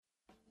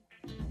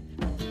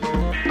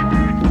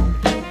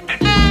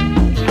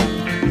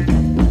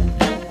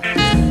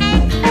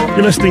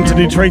You're listening to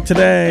Detroit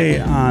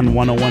Today on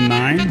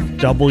 1019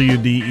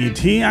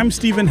 WDET. I'm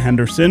Stephen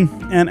Henderson,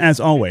 and as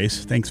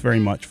always, thanks very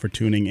much for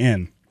tuning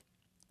in.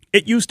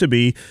 It used to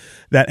be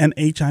that an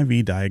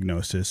HIV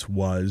diagnosis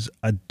was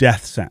a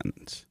death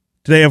sentence.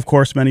 Today, of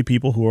course, many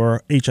people who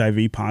are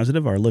HIV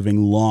positive are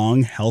living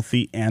long,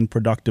 healthy, and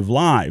productive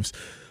lives.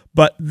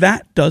 But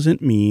that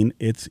doesn't mean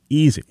it's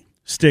easy.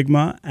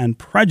 Stigma and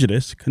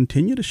prejudice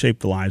continue to shape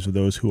the lives of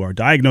those who are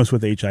diagnosed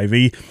with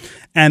HIV,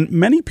 and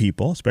many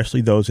people,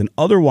 especially those in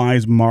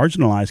otherwise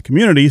marginalized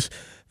communities,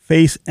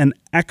 face an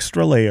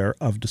extra layer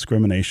of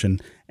discrimination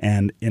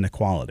and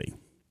inequality.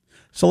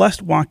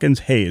 Celeste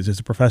Watkins-Hayes is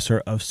a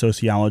professor of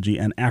sociology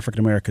and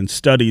African American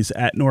studies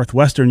at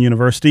Northwestern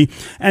University,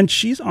 and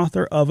she's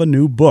author of a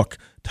new book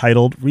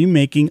titled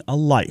Remaking a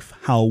Life: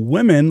 How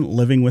Women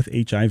Living with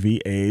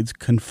HIV/AIDS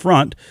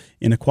Confront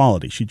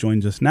Inequality. She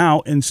joins us now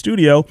in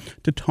studio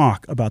to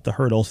talk about the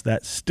hurdles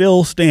that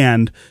still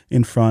stand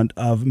in front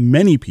of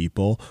many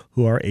people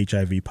who are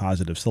HIV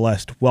positive.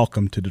 Celeste,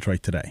 welcome to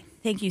Detroit Today.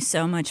 Thank you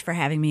so much for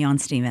having me on,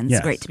 Stephen.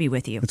 It's great to be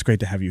with you. It's great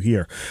to have you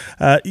here.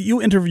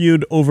 You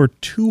interviewed over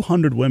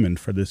 200 women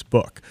for this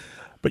book,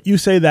 but you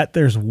say that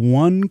there's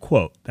one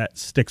quote that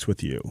sticks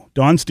with you.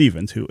 Dawn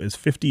Stevens, who is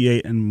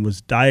 58 and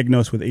was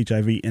diagnosed with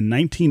HIV in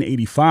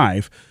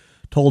 1985,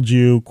 told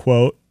you,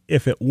 quote,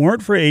 "If it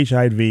weren't for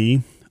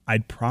HIV,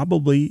 I'd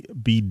probably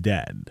be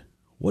dead."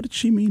 What did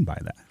she mean by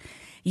that?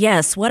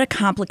 Yes, what a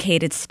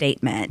complicated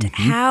statement.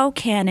 How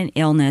can an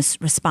illness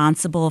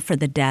responsible for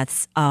the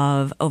deaths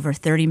of over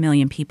 30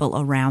 million people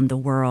around the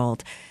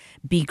world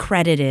be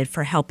credited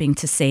for helping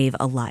to save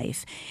a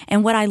life?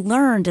 And what I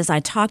learned as I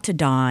talked to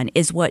Dawn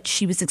is what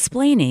she was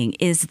explaining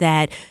is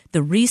that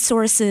the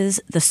resources,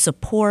 the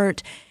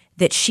support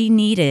that she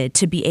needed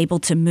to be able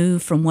to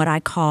move from what I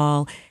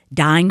call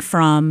dying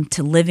from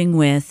to living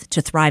with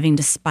to thriving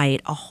despite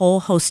a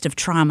whole host of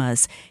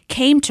traumas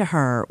came to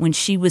her when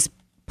she was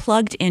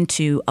plugged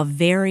into a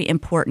very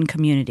important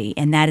community,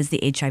 and that is the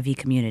HIV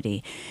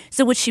community.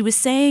 So what she was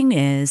saying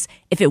is,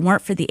 if it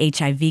weren't for the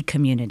HIV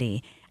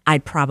community,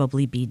 I'd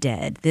probably be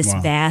dead. This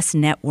vast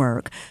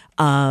network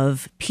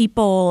of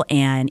people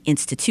and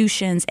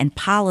institutions and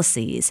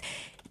policies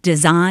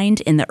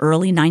designed in the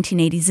early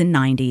 1980s and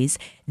 90s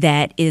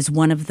that is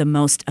one of the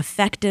most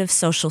effective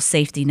social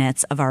safety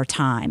nets of our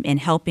time in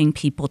helping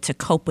people to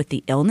cope with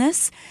the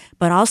illness,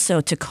 but also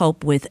to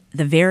cope with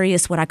the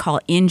various what I call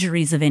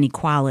injuries of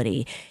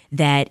inequality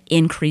that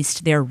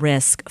increased their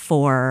risk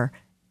for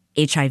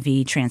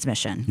HIV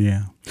transmission.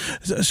 Yeah.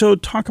 So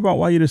talk about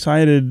why you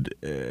decided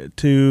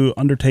to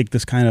undertake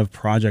this kind of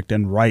project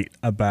and write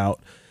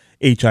about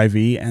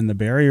HIV and the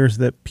barriers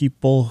that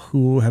people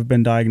who have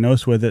been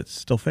diagnosed with it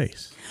still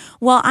face.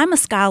 Well, I'm a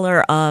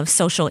scholar of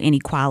social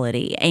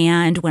inequality,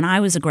 and when I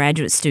was a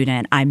graduate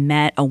student, I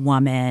met a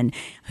woman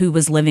who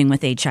was living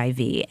with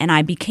HIV, and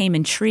I became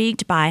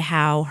intrigued by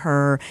how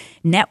her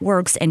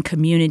networks and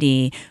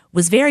community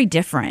was very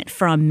different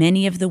from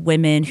many of the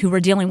women who were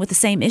dealing with the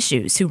same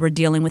issues, who were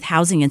dealing with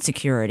housing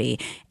insecurity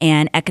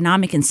and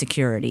economic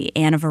insecurity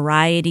and a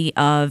variety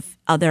of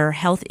other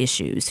health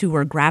issues, who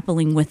were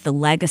grappling with the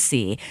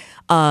legacy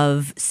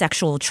of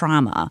sexual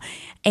trauma.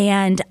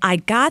 And I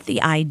got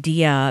the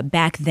idea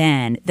back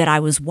then that I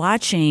was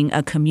watching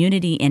a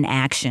community in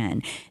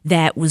action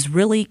that was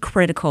really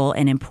critical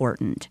and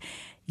important.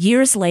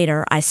 Years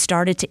later, I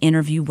started to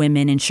interview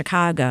women in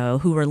Chicago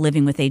who were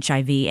living with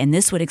HIV, and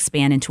this would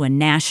expand into a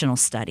national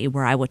study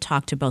where I would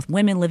talk to both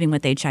women living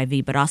with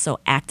HIV, but also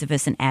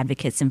activists and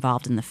advocates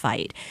involved in the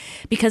fight.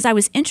 Because I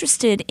was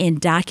interested in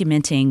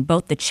documenting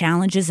both the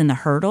challenges and the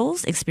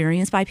hurdles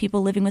experienced by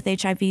people living with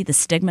HIV, the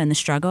stigma and the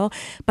struggle,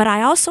 but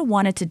I also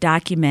wanted to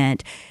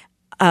document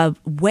a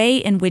way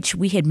in which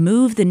we had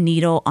moved the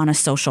needle on a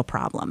social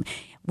problem.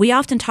 We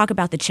often talk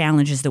about the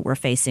challenges that we're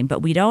facing,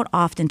 but we don't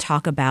often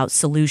talk about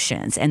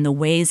solutions and the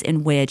ways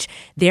in which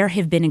there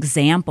have been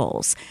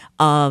examples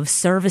of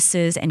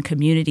services and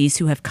communities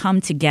who have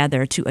come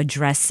together to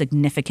address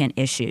significant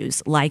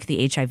issues like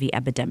the HIV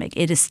epidemic.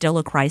 It is still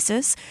a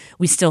crisis.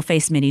 We still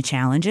face many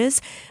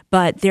challenges,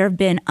 but there have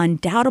been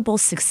undoubtable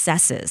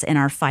successes in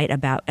our fight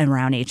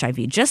around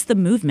HIV. Just the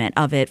movement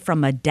of it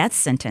from a death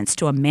sentence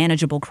to a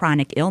manageable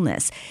chronic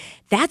illness.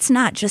 That's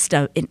not just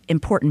an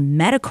important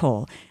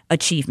medical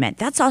achievement.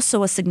 That's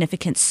also a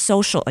significant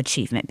social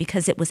achievement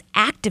because it was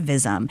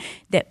activism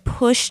that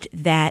pushed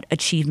that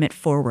achievement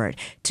forward,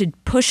 to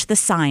push the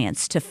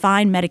science, to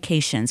find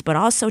medications, but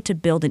also to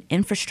build an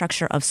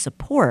infrastructure of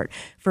support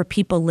for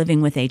people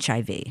living with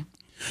HIV.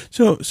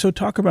 So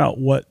talk about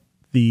what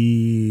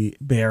the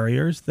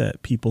barriers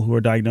that people who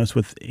are diagnosed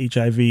with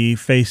HIV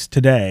face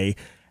today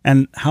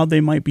and how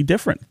they might be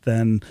different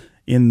than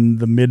in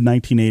the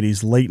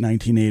mid-1980s, late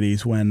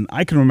 1980s, when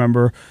I can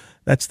remember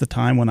that's the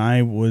time when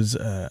I was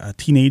a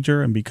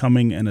teenager and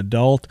becoming an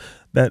adult,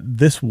 that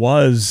this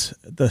was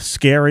the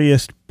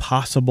scariest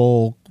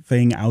possible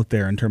thing out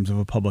there in terms of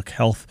a public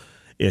health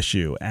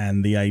issue.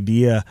 And the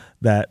idea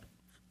that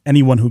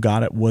anyone who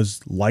got it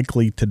was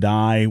likely to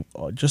die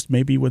just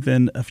maybe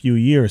within a few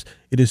years.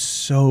 It is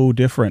so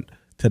different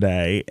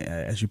today,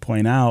 as you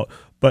point out,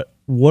 but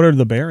what are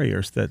the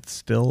barriers that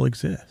still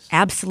exist?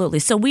 Absolutely.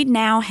 So we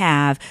now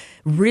have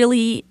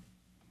really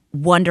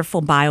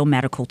wonderful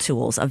biomedical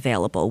tools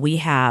available. We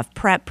have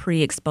PrEP,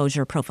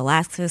 pre-exposure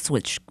prophylaxis,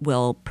 which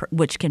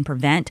can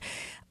prevent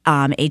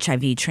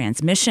HIV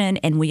transmission.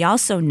 And we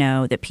also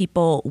know that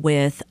people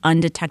with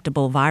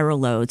undetectable viral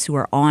loads who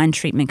are on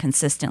treatment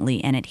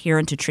consistently and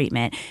adherent to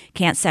treatment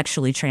can't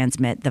sexually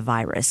transmit the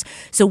virus.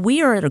 So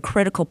we are at a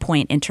critical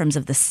point in terms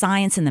of the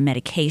science and the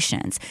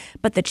medications.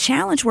 But the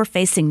challenge we're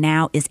facing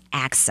now is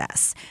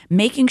access,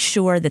 making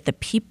sure that the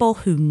people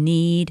who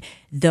need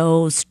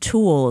those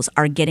tools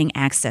are getting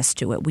access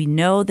to it. We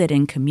know that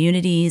in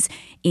communities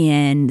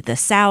in the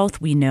South,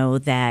 we know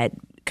that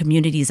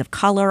communities of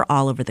color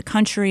all over the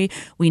country.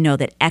 We know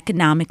that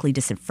economically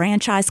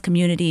disenfranchised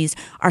communities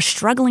are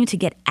struggling to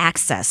get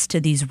access to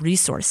these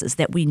resources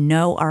that we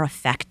know are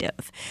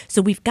effective.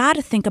 So we've got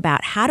to think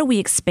about, how do we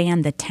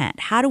expand the tent?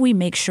 How do we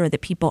make sure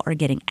that people are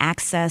getting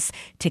access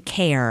to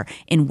care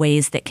in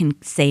ways that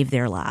can save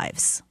their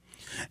lives?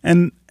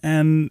 And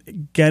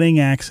getting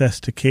access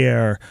to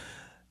care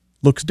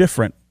looks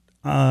different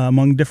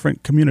among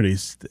different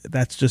communities.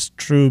 That's just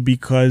true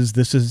because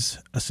this is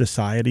a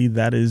society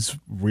that is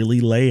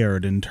really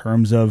layered in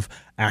terms of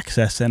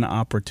access and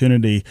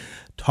opportunity.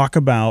 Talk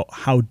about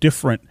how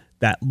different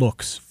that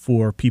looks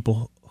for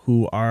people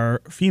who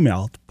are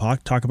female.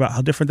 Talk about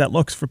how different that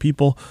looks for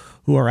people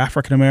who are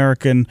African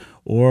American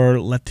or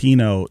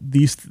Latino.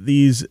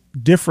 These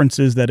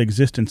differences that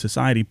exist in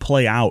society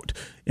play out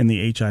in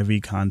the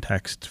HIV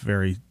context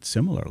very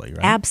similarly,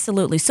 right?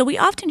 Absolutely. So we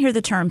often hear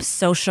the term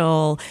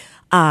social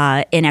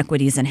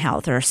inequities in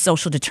health or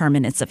social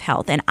determinants of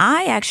health. And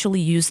I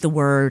actually use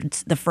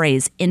the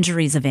phrase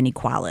injuries of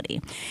inequality,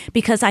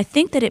 because I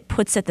think that it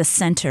puts at the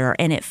center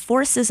and it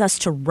forces us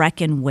to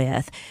reckon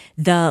with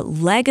the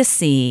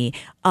legacy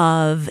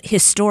of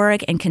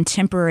historic and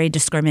contemporary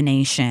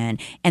discrimination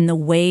and the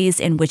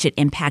ways in which it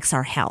impacts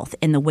our health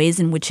and the ways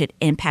in which it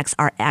impacts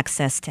our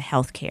access to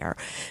health care.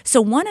 So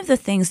one of the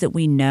things that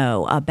we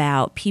know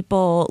about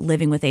people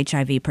living with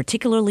HIV,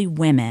 particularly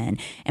women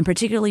and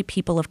particularly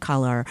people of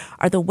color,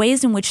 are the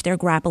ways in which they're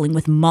grappling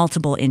with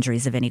multiple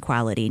injuries of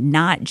inequality,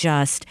 not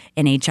just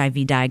an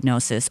HIV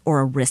diagnosis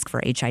or a risk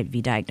for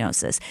HIV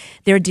diagnosis.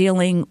 They're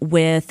dealing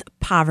with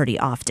poverty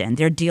often.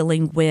 They're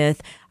dealing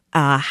with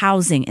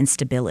housing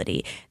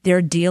instability.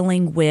 They're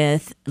dealing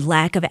with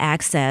lack of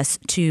access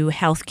to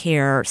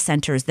healthcare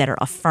centers that are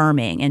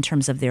affirming in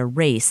terms of their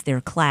race,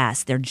 their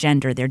class, their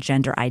gender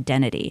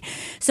identity.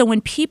 So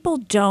when people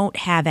don't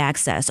have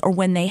access, or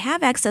when they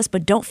have access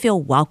but don't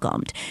feel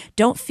welcomed,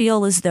 don't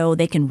feel as though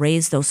they can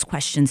raise those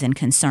questions and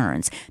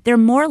concerns, they're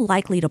more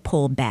likely to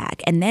pull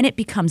back. And then it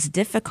becomes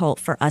difficult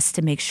for us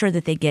to make sure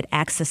that they get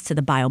access to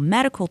the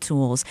biomedical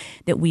tools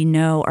that we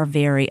know are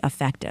very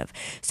effective.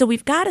 So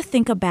we've got to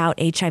think about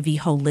HIV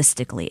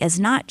holistically as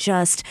not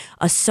just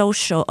a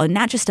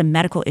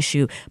medical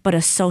issue, but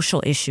a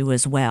social issue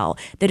as well,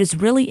 that is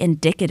really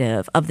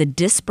indicative of the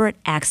disparate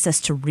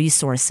access to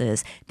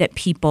resources that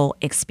people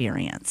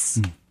experience.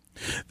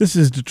 This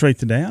is Detroit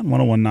Today on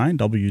 101.9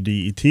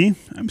 WDET.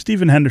 I'm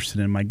Stephen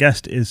Henderson, and my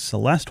guest is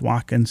Celeste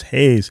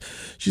Watkins-Hayes.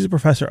 She's a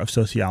professor of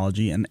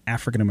sociology and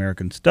African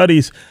American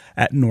studies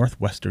at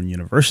Northwestern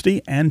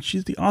University, and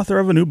she's the author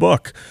of a new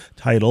book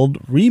titled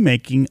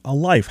Remaking a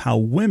Life: How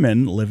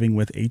Women Living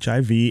with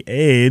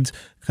HIV/AIDS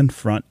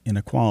Confront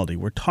Inequality.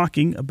 We're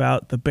talking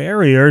about the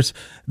barriers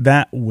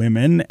that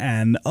women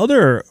and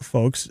other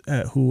folks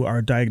who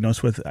are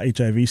diagnosed with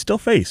HIV still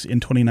face in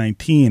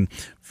 2019.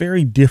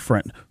 Very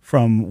different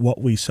from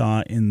what we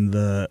saw in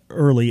the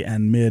early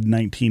and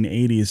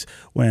mid-1980s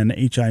when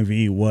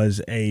HIV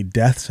was a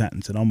death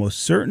sentence, an almost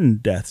certain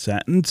death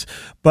sentence,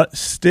 but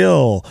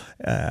still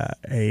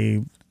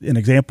an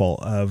example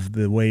of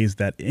the ways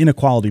that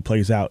inequality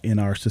plays out in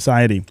our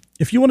society.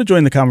 If you want to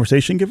join the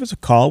conversation, give us a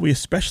call. We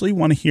especially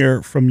want to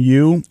hear from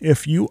you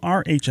if you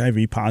are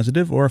HIV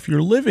positive, or if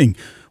you're living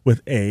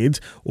with AIDS,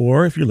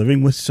 or if you're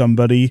living with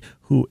somebody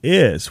who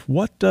is.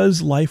 What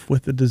does life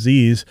with the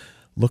disease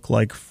look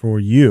like for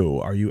you?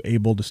 Are you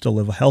able to still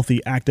live a healthy,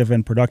 active,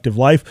 and productive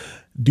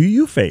life? Do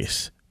you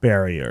face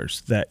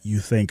barriers that you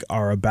think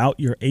are about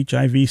your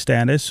HIV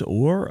status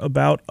or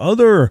about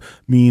other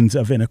means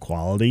of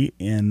inequality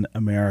in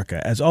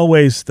America? As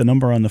always, the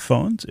number on the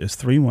phones is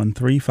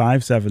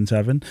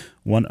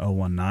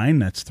 313-577-1019.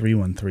 That's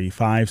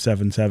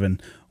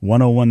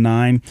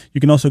 313-577-1019. You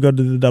can also go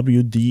to the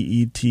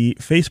WDET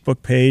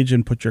Facebook page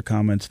and put your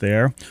comments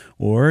there,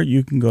 or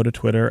you can go to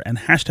Twitter and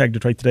hashtag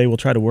Detroit Today. We'll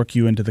try to work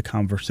you into the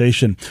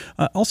conversation.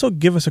 Also,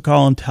 give us a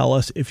call and tell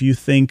us if you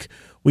think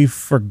we've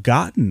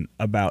forgotten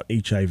about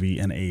HIV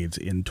and AIDS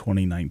in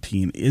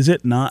 2019. Is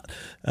it not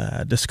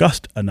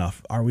discussed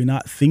enough? Are we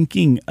not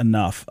thinking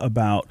enough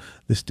about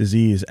this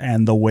disease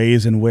and the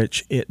ways in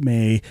which it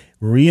may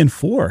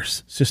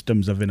reinforce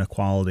systems of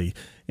inequality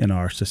in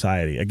our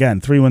society? Again,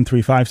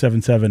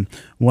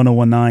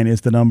 313-577-1019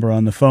 is the number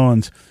on the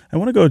phones. I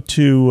want to go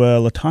to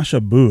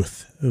Latasha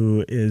Booth,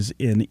 who is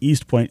in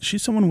East Point.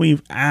 She's someone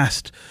we've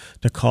asked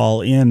to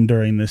call in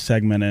during this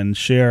segment and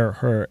share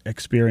her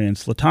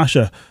experience.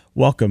 Latasha,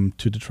 welcome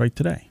to Detroit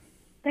Today.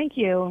 Thank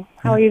you.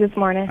 How are you this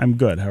morning? I'm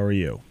good. How are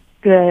you?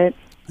 Good.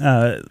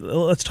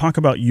 Let's talk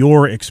about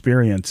your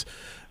experience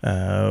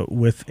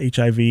with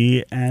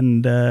HIV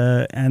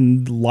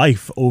and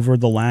life over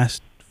the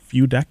last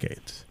few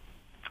decades.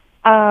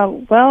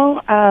 I've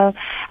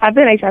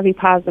been HIV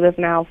positive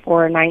now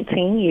for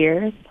 19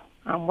 years.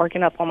 I'm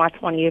working up on my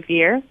 20th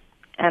year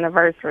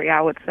anniversary,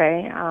 I would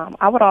say.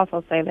 I would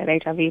also say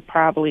that HIV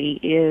probably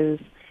is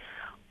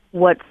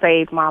what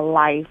saved my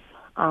life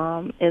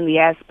in the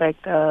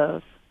aspect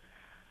of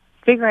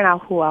figuring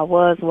out who I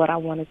was, what I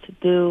wanted to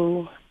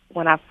do.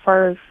 When I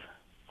first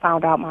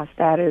found out my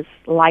status,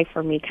 life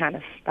for me kind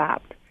of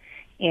stopped,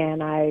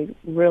 and I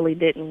really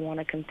didn't want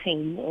to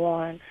continue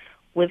on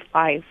with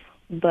life,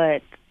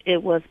 but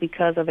it was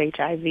because of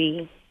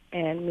HIV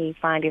and me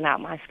finding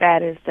out my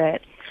status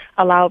that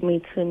allowed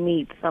me to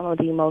meet some of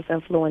the most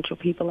influential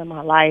people in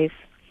my life.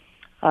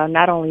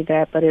 Not only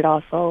that, but it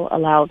also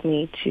allowed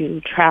me to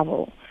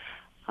travel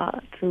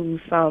to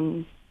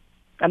some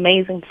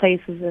amazing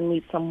places and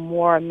meet some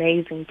more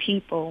amazing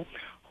people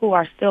who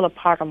are still a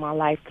part of my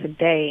life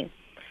today.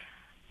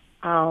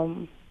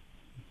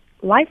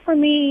 Life for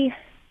me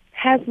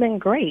has been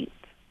great.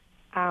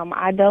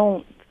 I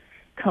don't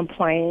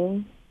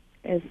complain.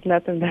 It's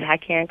nothing that I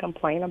can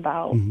complain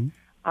about.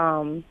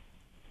 Mm-hmm.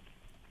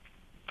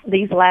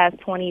 These last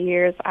 20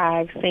 years,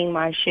 I've seen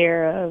my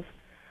share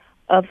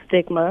of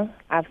stigma.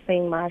 I've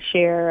seen my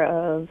share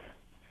of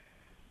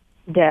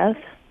death.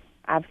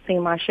 I've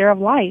seen my share of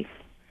life.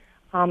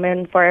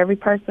 And for every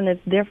person,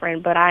 it's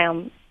different, but I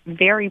am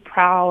very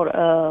proud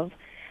of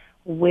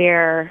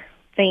where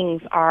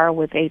things are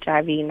with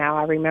HIV now.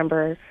 I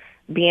remember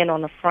being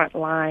on the front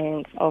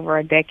lines over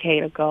a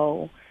decade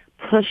ago,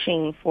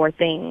 pushing for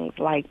things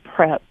like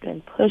PrEP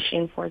and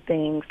pushing for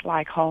things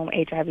like home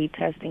HIV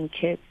testing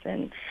kits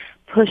and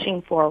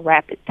pushing for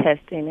rapid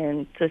testing.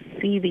 And to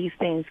see these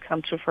things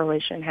come to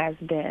fruition has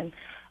been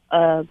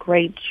a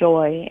great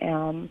joy.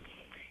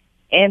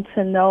 And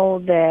to know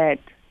that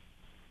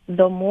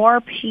the more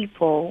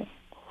people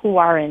who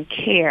are in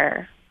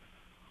care,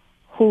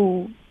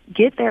 who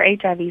get their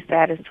HIV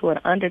status to an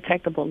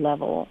undetectable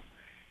level,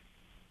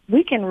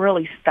 we can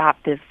really stop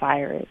this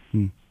virus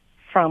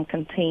from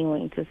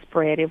continuing to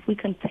spread. If we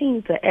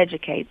continue to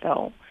educate,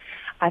 though,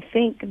 I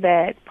think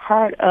that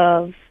part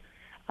of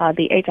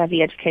the HIV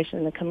education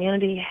in the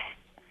community,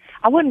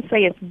 I wouldn't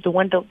say it's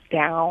dwindled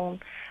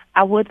down.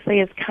 I would say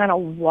it's kind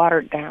of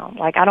watered down.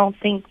 Like, I don't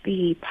think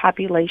the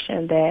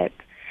population that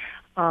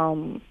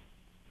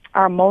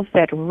are most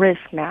at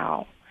risk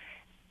now,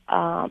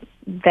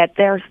 that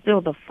they're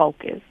still the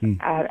focus.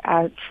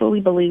 I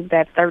truly believe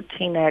that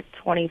 13 at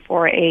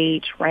 24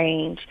 age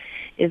range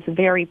is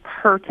very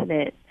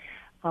pertinent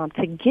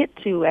to get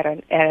to at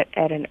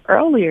an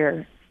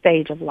earlier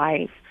stage of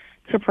life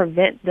to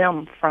prevent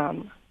them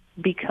from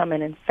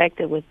becoming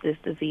infected with this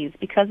disease,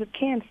 because it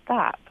can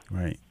stop.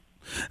 Right.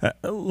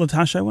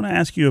 Latasha, I want to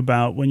ask you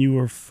about when you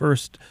were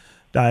first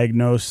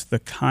diagnosed, the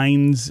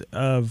kinds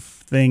of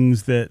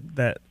things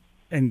that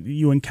and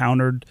you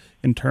encountered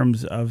in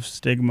terms of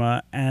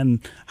stigma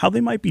and how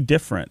they might be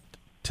different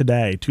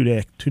today,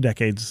 two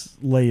decades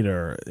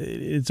later.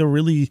 It's a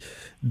really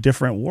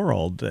different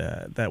world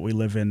that we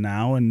live in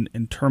now, and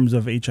in terms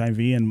of HIV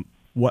and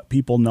what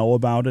people know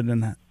about it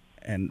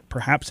and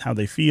perhaps how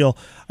they feel.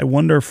 I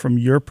wonder from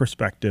your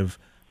perspective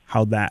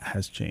how that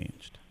has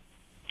changed.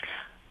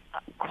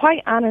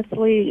 Quite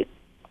honestly,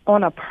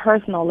 on a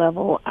personal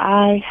level,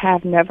 I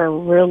have never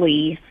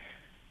really,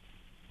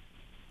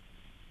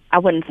 I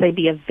wouldn't say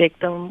be a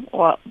victim,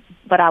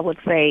 but I would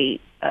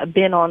say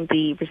been on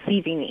the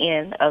receiving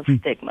end of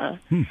stigma.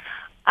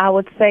 I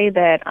would say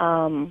that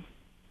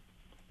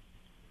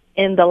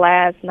in the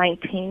last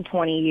 19,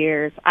 20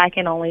 years, I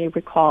can only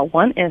recall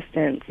one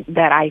instance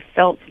that I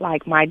felt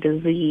like my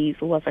disease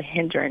was a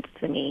hindrance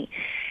to me,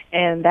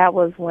 and that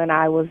was when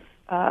I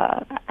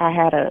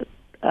had a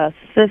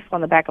cyst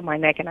on the back of my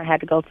neck, and I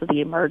had to go to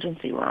the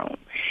emergency room.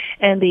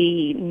 And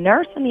the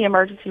nurse in the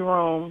emergency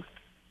room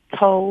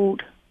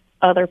told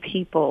other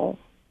people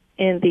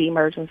in the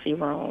emergency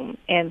room,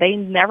 and they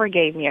never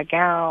gave me a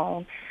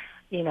gown,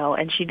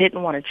 and she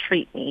didn't want to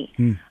treat me.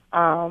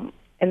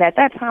 And at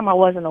that time, I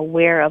wasn't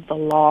aware of the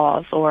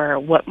laws or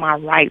what my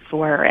rights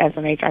were as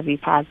an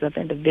HIV-positive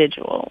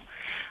individual.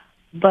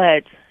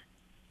 But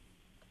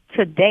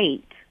to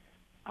date,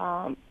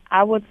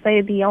 I would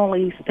say the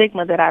only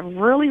stigma that I've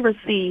really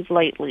received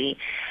lately is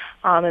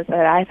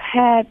that I've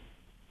had,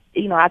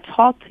 I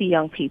talk to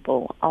young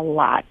people a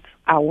lot.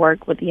 I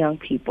work with young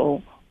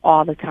people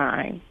all the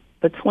time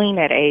between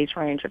that age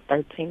range of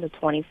 13 to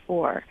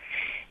 24.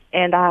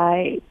 And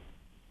I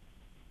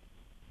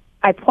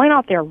point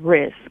out their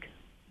risk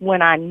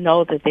when I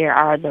know that there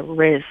are the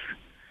risks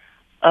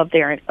of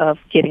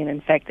getting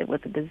infected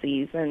with the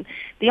disease. And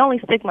the only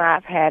stigma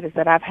I've had is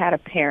that I've had a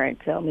parent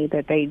tell me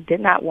that they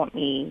did not want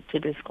me to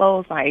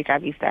disclose my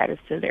HIV status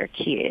to their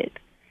kid.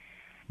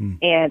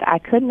 And I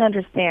couldn't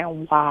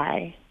understand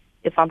why,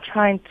 if I'm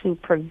trying to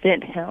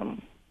prevent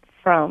him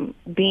from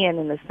being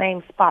in the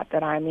same spot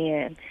that I'm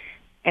in,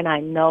 and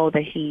I know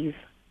that he's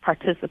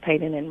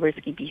participating in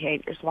risky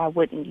behaviors. Why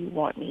wouldn't you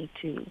want me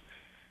to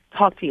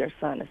talk to your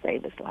son to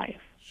save his life?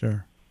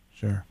 Sure.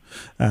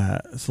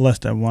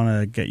 Celeste, I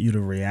want to get you to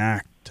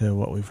react to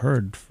what we've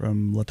heard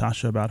from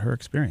Latasha about her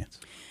experience.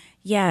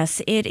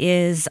 Yes, it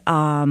is.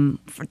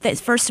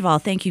 First of all,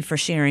 thank you for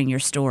sharing your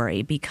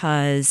story,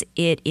 because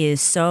it is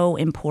so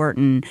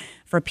important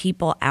for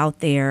people out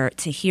there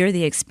to hear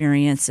the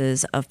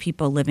experiences of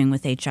people living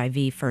with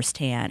HIV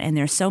firsthand. And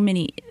there's so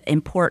many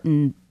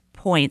important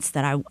points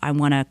that I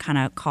want to kind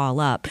of call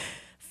up.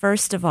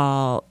 First of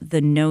all,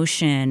 the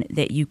notion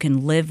that you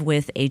can live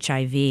with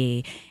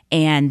HIV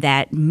and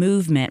that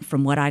movement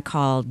from what I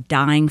call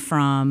dying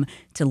from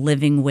to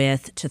living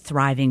with to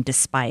thriving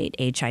despite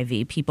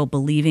HIV. People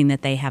believing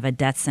that they have a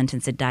death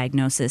sentence, a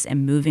diagnosis,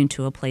 and moving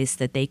to a place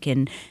that they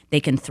can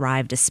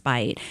thrive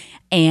despite.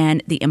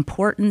 And the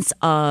importance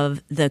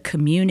of the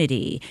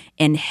community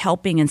in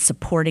helping and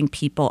supporting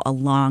people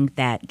along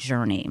that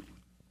journey.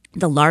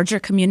 The larger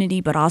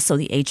community, but also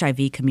the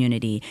HIV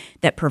community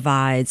that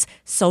provides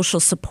social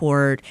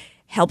support,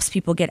 helps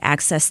people get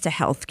access to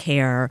health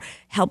care,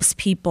 helps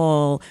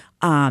people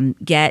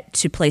get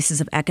to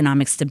places of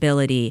economic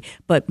stability.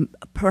 But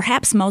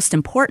perhaps most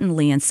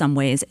importantly in some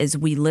ways, as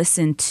we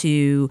listen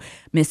to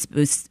Ms.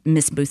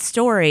 Booth's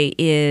story,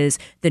 is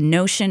the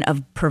notion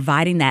of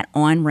providing that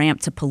on-ramp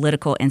to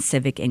political and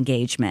civic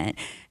engagement.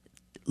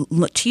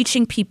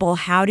 Teaching people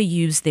how to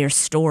use their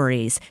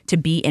stories to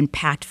be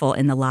impactful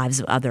in the lives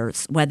of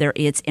others, whether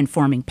it's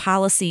informing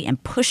policy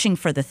and pushing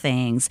for the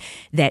things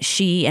that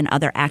she and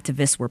other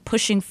activists were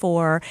pushing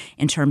for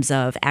in terms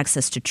of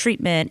access to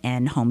treatment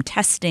and home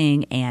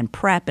testing and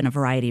PrEP and a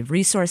variety of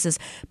resources,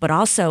 but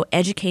also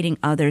educating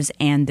others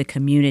and the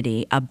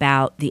community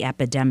about the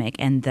epidemic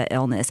and the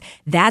illness.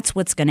 That's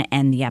what's going to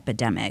end the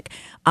epidemic.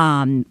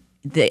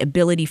 The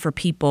ability for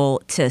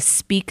people to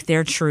speak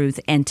their truth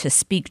and to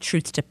speak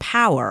truth to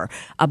power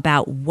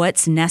about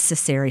what's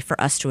necessary for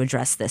us to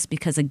address this.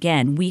 Because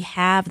again, we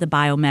have the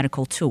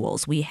biomedical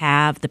tools, we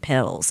have the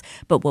pills,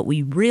 but what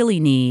we really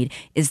need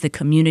is the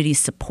community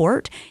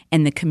support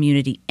and the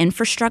community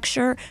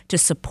infrastructure to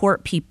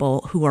support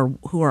people who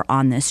are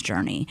on this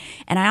journey.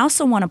 And I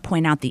also want to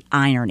point out the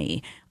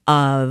irony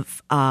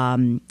of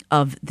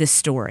this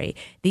story.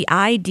 The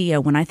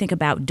idea, when I think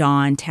about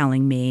Dawn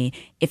telling me,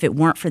 if it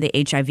weren't for the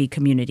HIV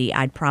community,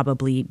 I'd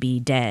probably be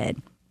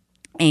dead.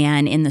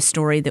 And in the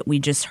story that we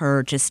just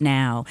heard just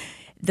now,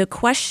 the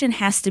question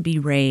has to be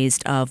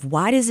raised of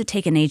why does it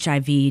take an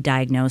HIV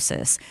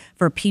diagnosis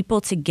for people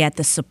to get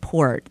the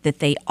support that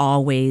they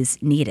always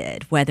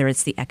needed, whether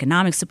it's the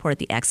economic support,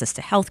 the access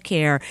to health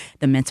care,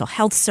 the mental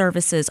health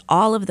services,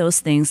 all of those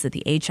things that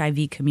the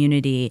HIV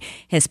community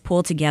has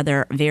pulled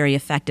together very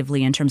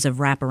effectively in terms of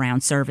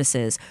wraparound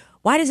services.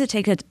 Why does it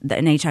take an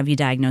HIV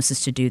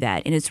diagnosis to do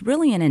that? And it's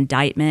really an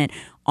indictment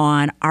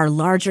on our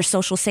larger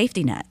social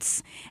safety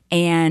nets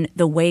and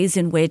the ways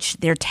in which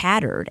they're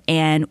tattered.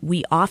 And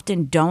we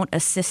often don't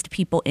assist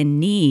people in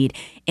need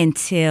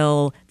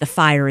until the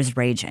fire is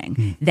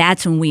raging.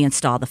 That's when we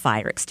install the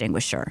fire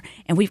extinguisher.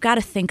 And we've got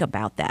to think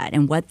about that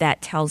and what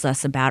that tells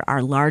us about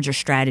our larger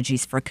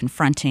strategies for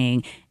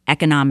confronting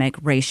economic,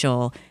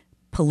 racial,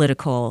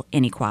 political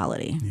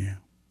inequality. Yeah.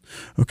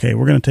 Okay,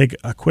 we're going to take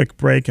a quick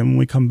break, and when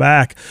we come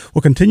back,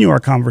 we'll continue our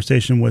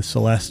conversation with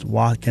Celeste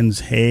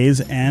Watkins-Hayes,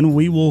 and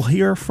we will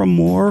hear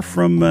more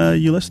from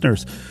you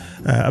listeners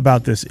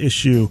about this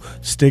issue,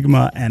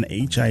 stigma and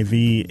HIV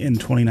in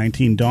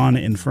 2019. Dawn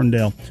in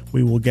Ferndale,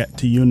 we will get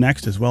to you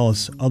next, as well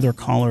as other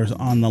callers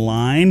on the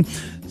line.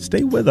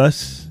 Stay with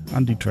us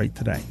on Detroit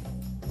Today.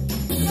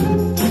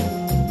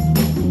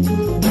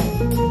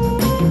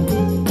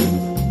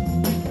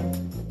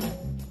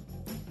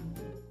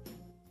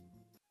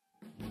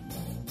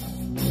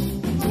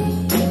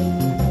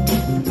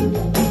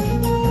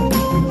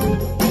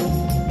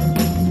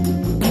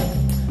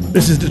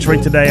 This is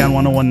Detroit Today on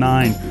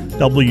 101.9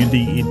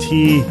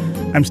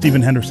 WDET. I'm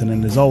Stephen Henderson,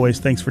 and as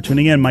always, thanks for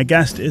tuning in. My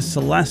guest is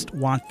Celeste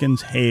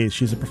Watkins-Hayes.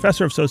 She's a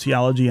professor of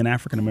sociology and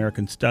African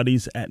American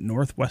studies at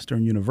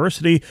Northwestern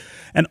University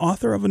and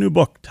author of a new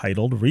book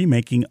titled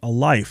Remaking a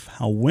Life: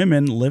 How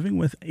Women Living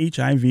with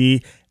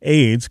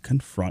HIV/AIDS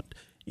Confront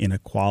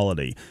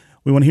Inequality.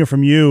 We want to hear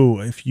from you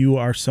if you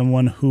are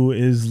someone who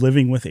is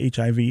living with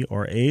HIV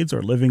or AIDS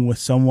or living with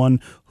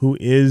someone who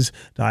is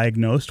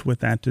diagnosed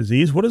with that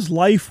disease. What does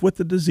life with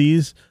the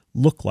disease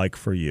look like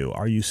for you?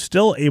 Are you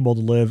still able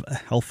to live a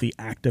healthy,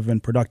 active,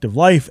 and productive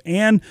life?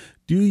 And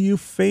do you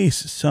face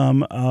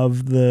some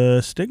of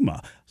the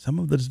stigma, some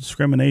of the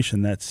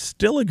discrimination that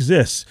still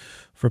exists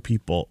for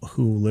people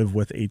who live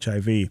with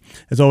HIV?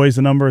 As always,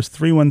 the number is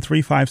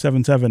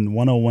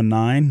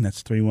 313-577-1019.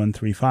 That's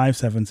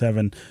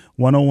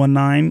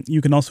 313-577-1019.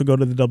 You can also go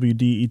to the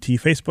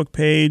WDET Facebook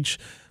page,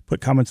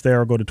 put comments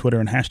there, or go to Twitter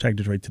and hashtag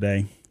Detroit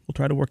Today. We'll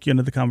try to work you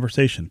into the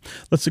conversation.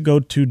 Let's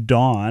go to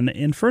Dawn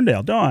in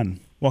Ferndale.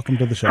 Dawn, welcome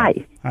to the show.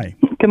 Hi. Hi.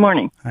 Good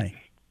morning. Hi.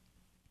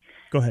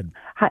 Go ahead.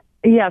 Hi.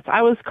 Yes,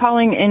 I was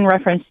calling in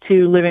reference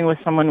to living with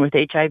someone with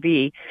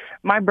HIV.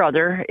 My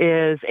brother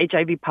is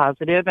HIV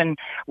positive, and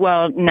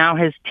now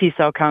his T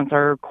cell counts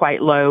are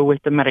quite low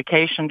with the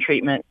medication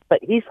treatment, but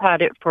he's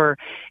had it for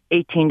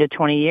 18 to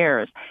 20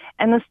 years.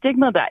 And the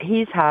stigma that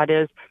he's had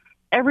is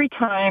every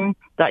time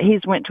that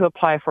he's went to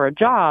apply for a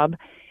job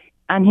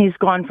and he's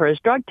gone for his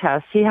drug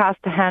test, he has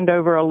to hand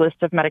over a list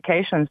of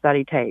medications that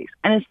he takes.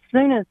 And as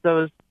soon as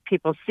those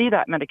people see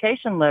that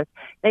medication list,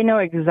 they know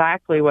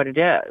exactly what it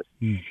is.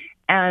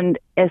 And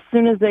as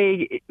soon as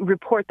they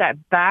report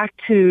that back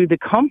to the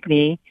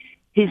company,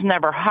 he's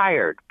never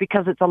hired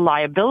because it's a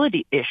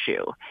liability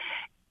issue,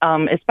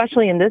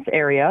 especially in this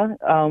area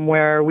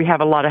where we have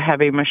a lot of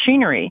heavy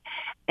machinery.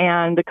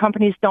 And the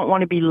companies don't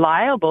want to be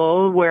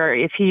liable where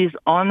if he's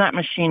on that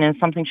machine and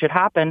something should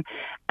happen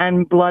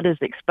and blood is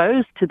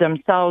exposed to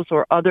themselves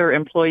or other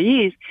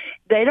employees,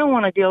 they don't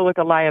want to deal with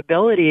the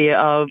liability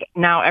of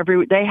now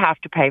they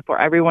have to pay for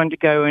everyone to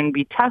go and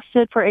be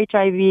tested for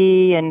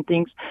HIV and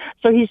things.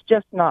 So he's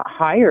just not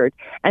hired.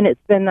 And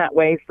it's been that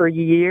way for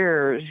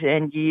years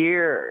and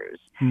years.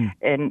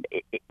 And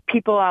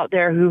people out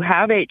there who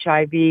have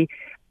HIV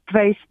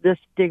face this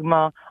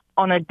stigma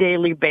on a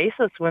daily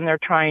basis when they're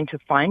trying to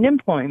find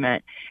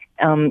employment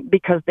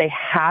because they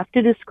have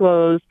to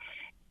disclose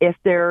if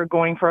they're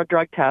going for a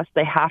drug test.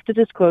 They have to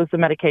disclose the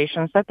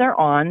medications that they're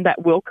on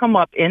that will come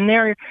up in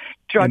their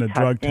drug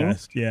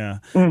test, yeah.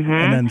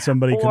 And then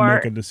somebody can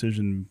make a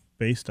decision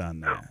based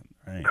on that,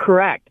 right?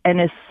 Correct. And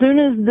as soon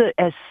as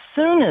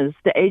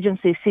the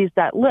agency sees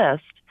that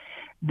list,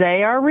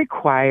 they are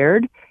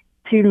required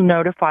to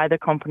notify the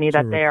company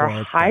that they are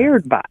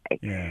hired by.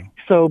 Yeah.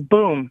 So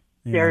boom.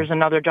 Yeah. There's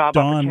another job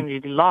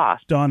opportunity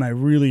lost. Dawn, I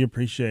really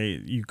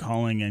appreciate you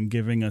calling and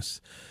giving us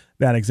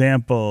that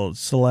example.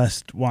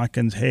 Celeste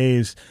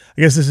Watkins-Hayes,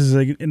 I guess this is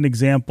an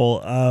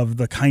example of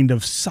the kind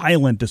of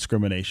silent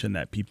discrimination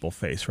that people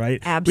face,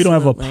 right? Absolutely. We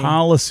don't have a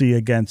policy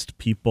against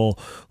people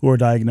who are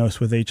diagnosed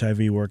with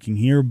HIV working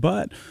here,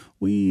 but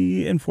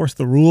we enforce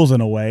the rules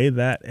in a way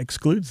that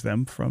excludes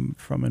them from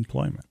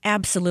employment.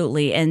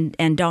 Absolutely.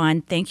 And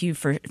Dawn, thank you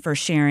for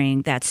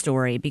sharing that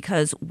story,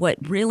 because what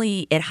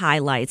really it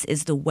highlights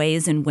is the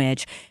ways in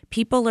which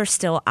people are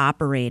still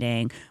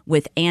operating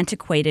with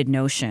antiquated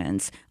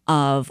notions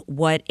of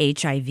what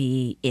HIV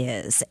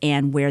is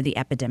and where the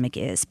epidemic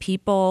is.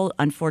 People,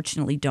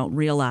 unfortunately, don't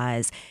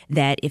realize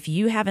that if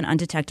you have an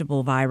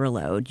undetectable viral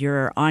load,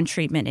 you're on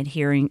treatment,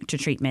 adhering to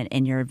treatment,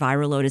 and your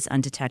viral load is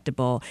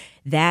undetectable,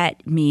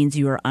 that means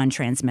you are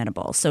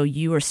untransmittable. So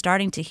you are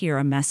starting to hear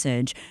a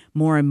message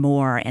more and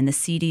more, and the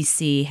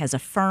CDC has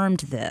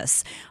affirmed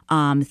this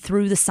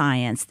through the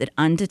science that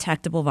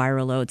undetectable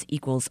viral loads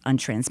equals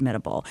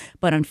untransmittable.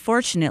 But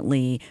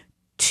unfortunately,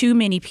 too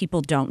many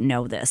people don't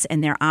know this,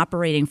 and they're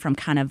operating from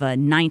kind of a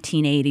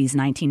 1980s,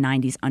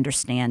 1990s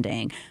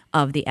understanding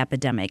of the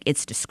epidemic.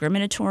 It's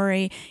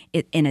discriminatory,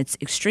 and it's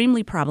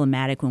extremely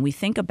problematic when we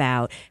think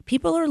about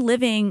people are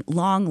living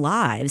long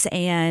lives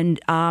and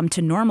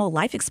to normal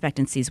life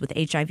expectancies with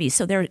HIV.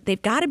 So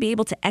they've got to be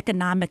able to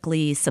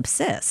economically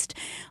subsist.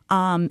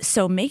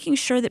 So making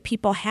sure that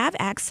people have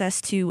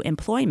access to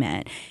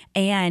employment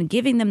and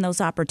giving them those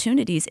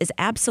opportunities is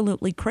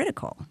absolutely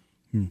critical.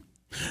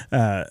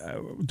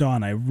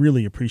 Dawn, I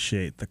really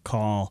appreciate the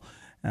call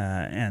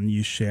and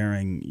you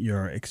sharing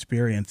your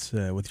experience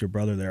with your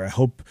brother there. I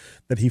hope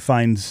that he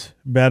finds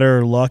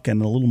better luck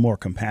and a little more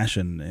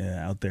compassion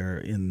out there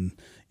in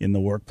the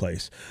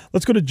workplace.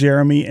 Let's go to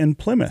Jeremy in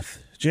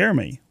Plymouth.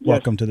 Jeremy,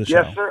 welcome to the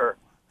show. Yes, sir.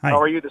 Hi.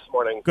 How are you this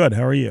morning? Good.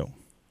 How are you?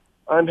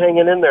 I'm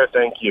hanging in there,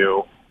 thank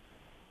you.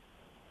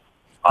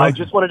 I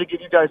just wanted to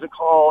give you guys a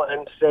call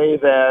and say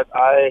that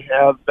I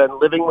have been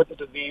living with the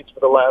disease for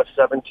the last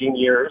 17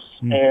 years.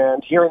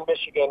 And here in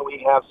Michigan,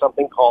 we have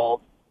something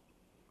called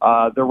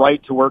the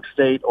right to work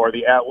state, or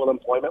the at-will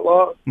employment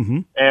law.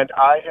 And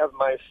I have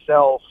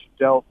myself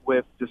dealt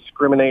with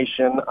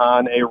discrimination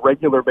on a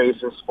regular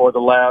basis for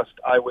the last,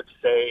 I would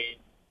say,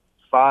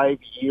 5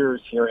 years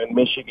here in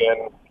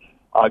Michigan,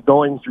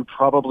 going through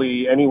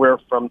probably anywhere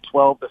from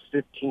 12 to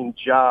 15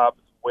 jobs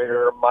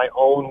where my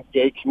own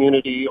gay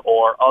community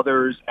or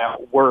others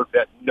at work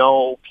that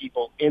know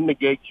people in the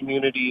gay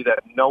community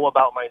that know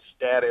about my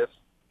status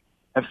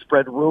have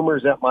spread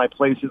rumors at my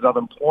places of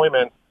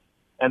employment.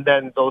 And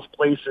then those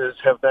places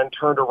have then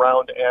turned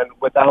around and,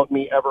 without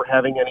me ever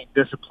having any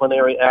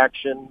disciplinary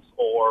actions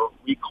or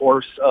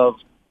recourse of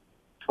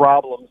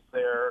problems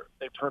there,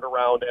 they've turned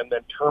around and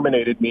then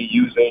terminated me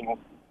using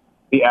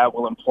the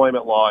at-will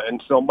employment law.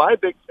 And so my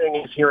big thing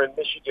is, here in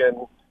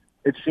Michigan,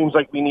 it seems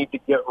like we need to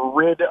get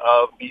rid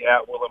of the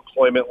at-will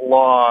employment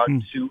law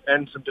to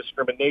end some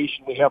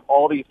discrimination. We have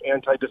all these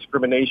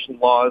anti-discrimination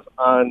laws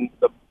on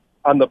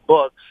the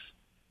books,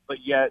 but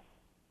yet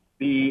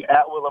the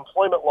at-will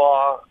employment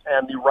law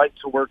and the right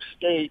to work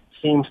state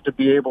seems to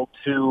be able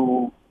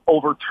to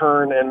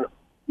overturn and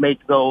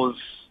make those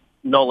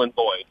null and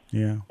void.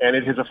 Yeah. And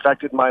it has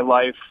affected my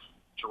life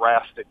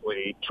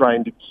drastically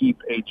trying to keep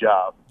a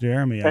job.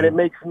 Jeremy, and it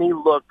makes me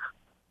look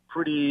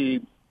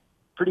pretty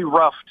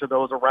rough to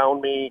those around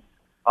me.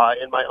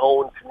 in my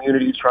own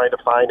community trying to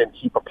find and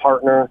keep a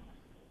partner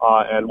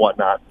and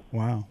whatnot.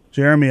 Wow.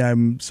 Jeremy,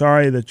 I'm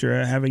sorry that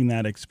you're having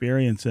that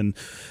experience. And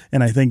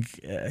I think,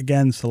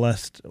 again,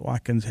 Celeste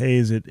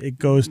Watkins-Hayes, it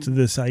goes to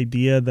this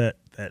idea that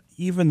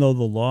even though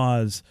the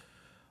laws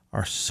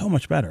are so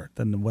much better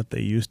than what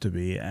they used to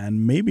be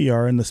and maybe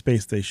are in the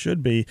space they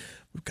should be,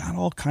 we've got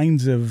all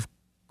kinds of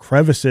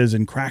crevices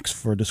and cracks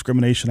for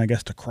discrimination, I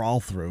guess, to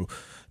crawl through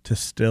to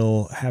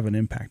still have an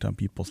impact on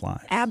people's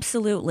lives.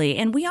 Absolutely.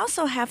 And we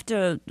also have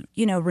to,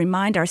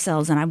 remind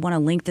ourselves, and I want to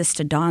link this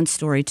to Dawn's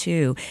story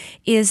too,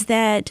 is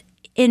that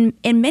in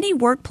many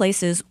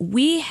workplaces,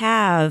 we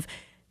have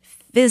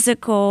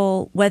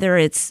physical, whether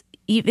it's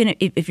even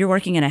if you're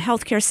working in a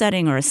healthcare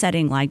setting or a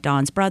setting like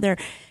Dawn's brother,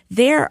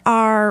 there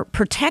are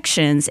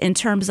protections in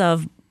terms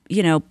of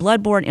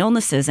bloodborne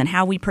illnesses and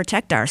how we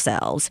protect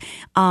ourselves.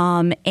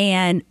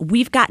 And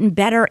we've gotten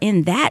better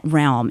in that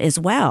realm as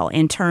well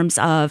in terms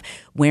of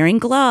wearing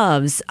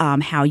gloves,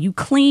 how you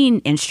clean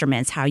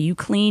instruments, how you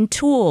clean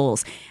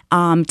tools,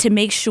 to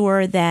make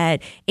sure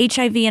that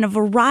HIV and a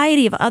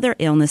variety of other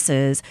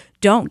illnesses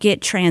don't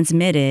get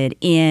transmitted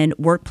in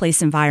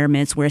workplace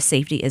environments where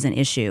safety is an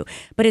issue.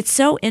 But it's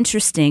so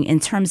interesting in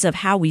terms of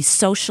how we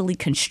socially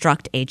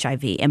construct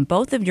HIV. And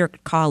both of your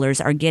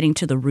callers are getting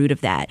to the root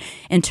of that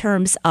in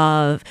terms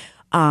of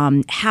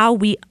how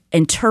we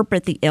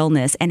interpret the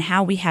illness and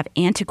how we have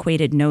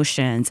antiquated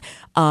notions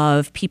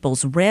of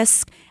people's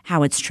risk,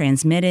 how it's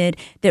transmitted,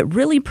 that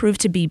really prove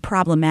to be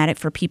problematic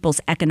for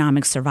people's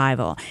economic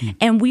survival.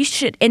 And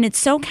it's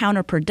so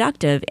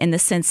counterproductive in the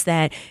sense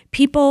that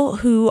people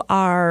who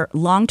are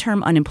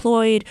long-term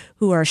unemployed,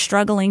 who are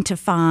struggling to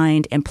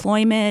find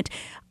employment,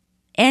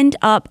 end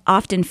up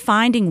often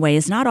finding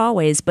ways, not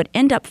always, but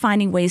end up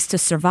finding ways to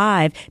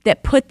survive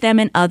that put them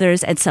and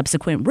others at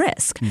subsequent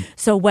risk.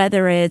 So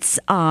whether it's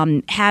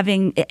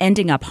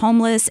ending up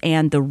homeless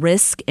and the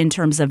risk in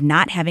terms of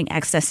not having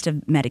access to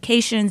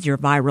medications, your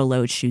viral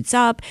load shoots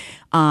up,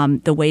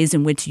 the ways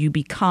in which you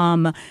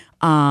become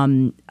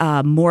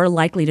more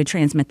likely to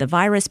transmit the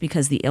virus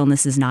because the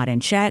illness is not in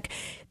check,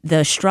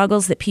 the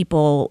struggles that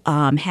people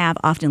have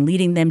often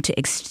leading them to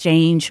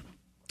exchange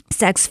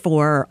sex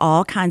for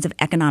all kinds of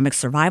economic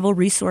survival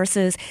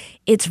resources.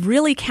 It's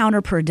really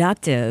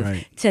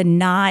counterproductive to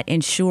not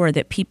ensure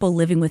that people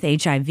living with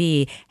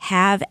HIV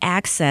have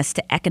access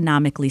to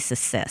economically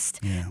subsist.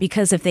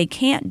 Because if they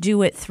can't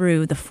do it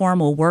through the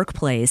formal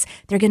workplace,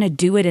 they're going to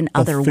do it in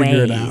other ways.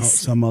 Figure it out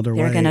some other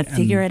way. They're going to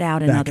figure it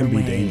out in other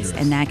ways. Dangerous.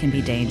 And that can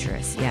be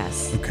dangerous,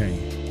 yes. Okay.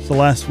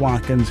 Celeste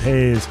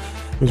Watkins-Hayes,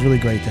 it was really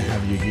great to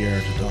have you here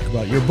to talk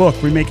about your book,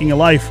 Remaking a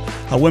Life,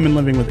 How Women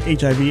Living with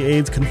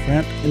HIV/AIDS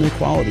Confront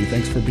Inequality.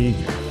 Thanks for being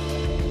here.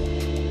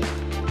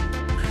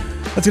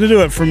 That's going to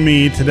do it for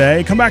me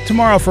today. Come back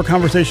tomorrow for a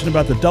conversation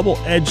about the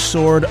double-edged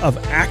sword of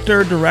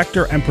actor,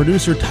 director, and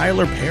producer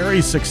Tyler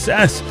Perry's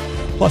success,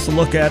 plus a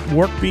look at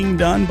work being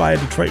done by a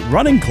Detroit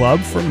running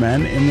club for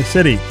men in the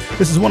city.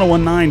 This is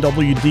 101.9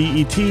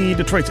 WDET,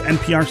 Detroit's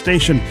NPR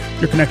station,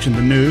 your connection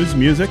to news,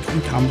 music,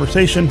 and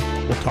conversation.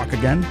 We'll talk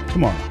again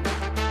tomorrow.